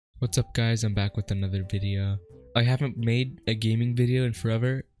What's up guys, I'm back with another video. I haven't made a gaming video in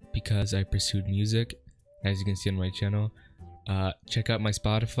forever because I pursued music, as you can see on my channel. Check out my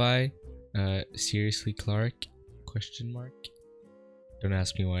Spotify, Seriously Clark, question mark. Don't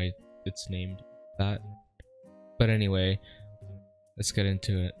ask me why it's named that. But anyway, let's get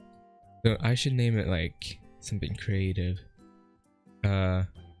into it. So I should name it like something creative.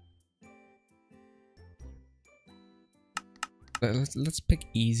 Let's pick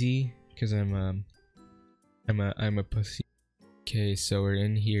easy because I'm a pussy. Okay, so we're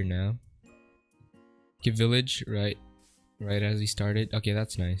in here now. Okay, village right as we started. Okay,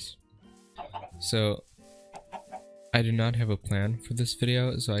 that's nice. So I do not have a plan for this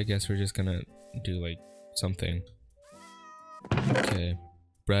video, so I guess we're just gonna do like something. Okay,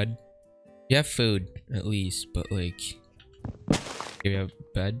 bread. We have food at least, but like, okay, we have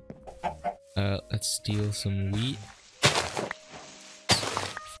bed. Let's steal some wheat.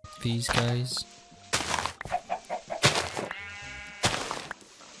 These guys.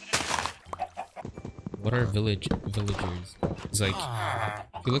 What are villagers? It's like,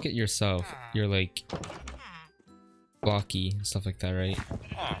 if you look at yourself, you're like blocky and stuff like that, right?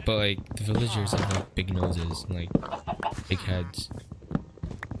 But like the villagers have like big noses and like big heads.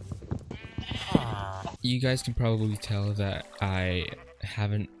 You guys can probably tell that I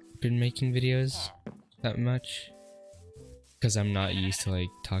haven't been making videos that much because I'm not used to like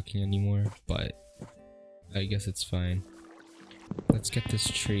talking anymore, but I guess it's fine. Let's get this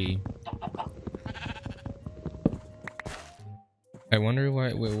tree. I wonder why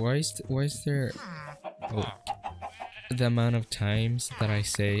is there the amount of times that I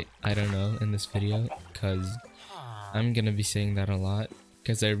say I don't know in this video, because I'm gonna be saying that a lot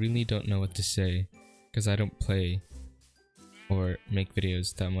because I really don't know what to say because I don't play or make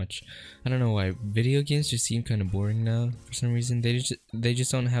videos that much. I don't know why video games just seem kind of boring now for some reason. They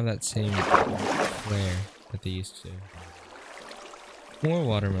just don't have that same flair that they used to. More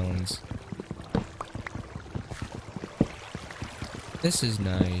watermelons. This is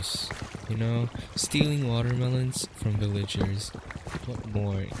nice, you know, stealing watermelons from villagers. What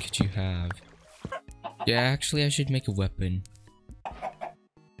more could you have? Yeah, actually I should make a weapon.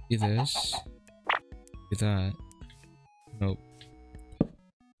 Do this. Do that. Nope.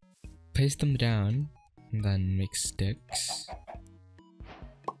 Paste them down, and then make sticks.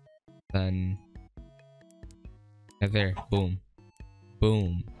 Then... yeah, there. Boom.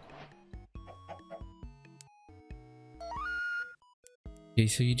 Boom. Okay,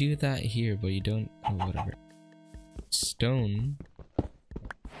 so you do that here, but you don't... oh, whatever. Stone.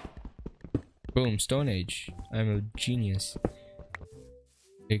 Boom, Stone Age. I'm a genius.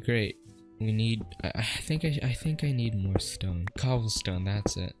 Okay, great. We need... I think I need more stone. Cobblestone,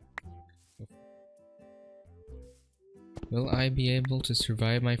 that's it. Will I be able to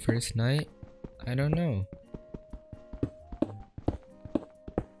survive my first night? I don't know.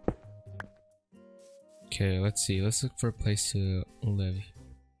 Okay, let's see. Let's look for a place to live.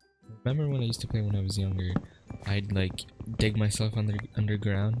 Remember when I used to play when I was younger? I'd like dig myself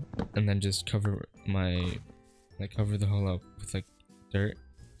underground and then just cover cover the hole up with like dirt.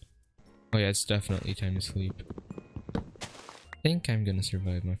 Oh yeah, it's definitely time to sleep. I think I'm gonna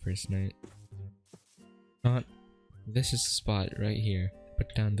survive my first night. Not. This is the spot right here.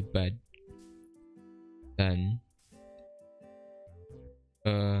 Put down the bed. Then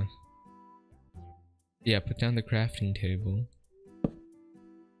yeah, put down the crafting table.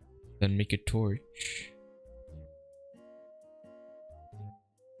 Then make a torch.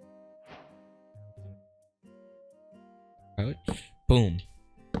 Couch. Boom.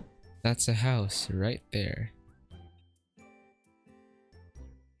 That's a house right there.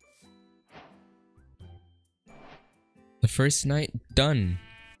 The first night done.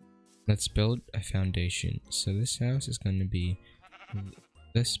 Let's build a foundation. So this house is going to be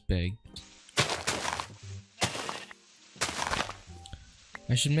this big.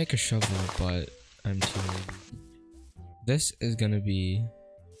 I should make a shovel, but I'm too lazy. This is gonna be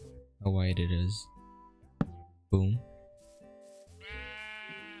how wide it is. Boom.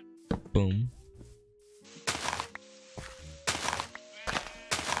 Boom.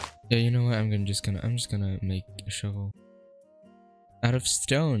 Yeah, you know what? I'm just gonna make a shovel out of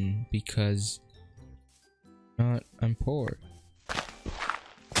stone because I'm poor.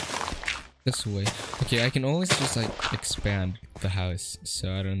 This way. Okay, I can always just like expand the house,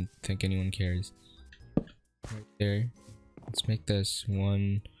 so I don't think anyone cares. Right there. Let's make this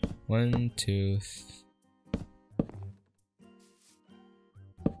one, two.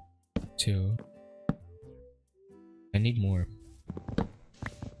 I need more.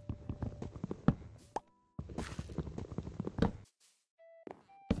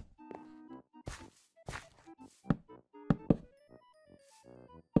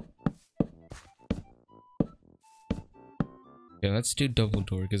 Okay, let's do double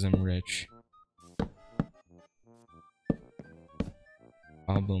door because I'm rich.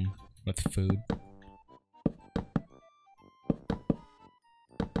 Problem with food.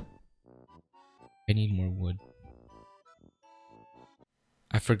 I need more wood.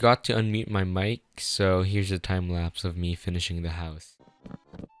 I forgot to unmute my mic, so here's a time lapse of me finishing the house.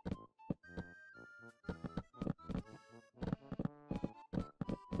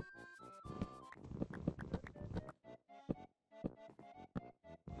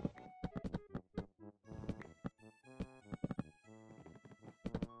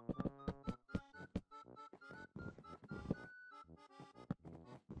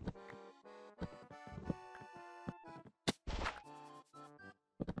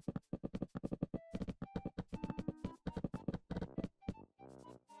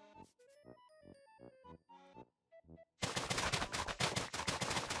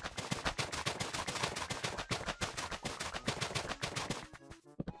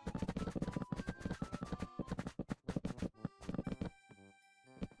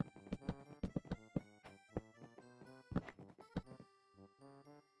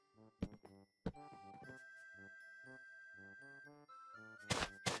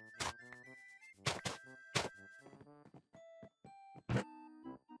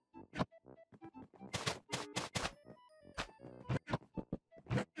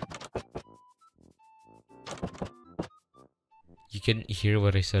 You couldn't hear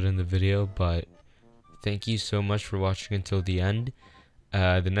what I said in the video, but thank you so much for watching until the end.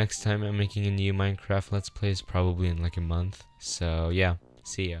 The next time I'm making a new Minecraft Let's Play is probably in like a month. So yeah,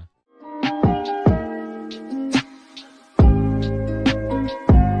 see ya.